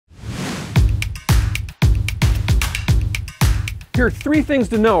Here are 3 things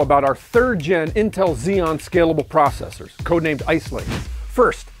to know about our 3rd gen Intel Xeon Scalable processors, codenamed Ice Lake.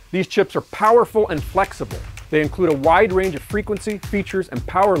 First, these chips are powerful and flexible. They include a wide range of frequency, features, and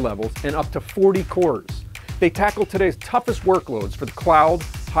power levels and up to 40 cores. They tackle today's toughest workloads for the cloud,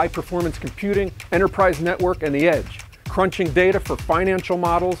 high-performance computing, enterprise network, and the edge, crunching data for financial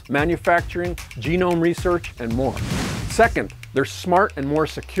models, manufacturing, genome research, and more. Second, they're smart and more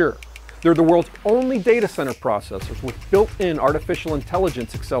secure. They're the world's only data center processors with built-in artificial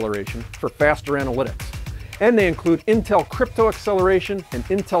intelligence acceleration for faster analytics. And they include Intel crypto acceleration and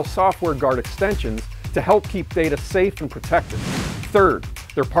Intel software guard extensions to help keep data safe and protected. Third,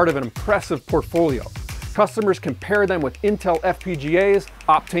 they're part of an impressive portfolio. Customers can pair them with Intel FPGAs,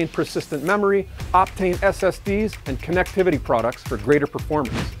 Optane persistent memory, Optane SSDs, and connectivity products for greater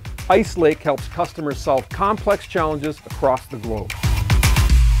performance. Ice Lake helps customers solve complex challenges across the globe.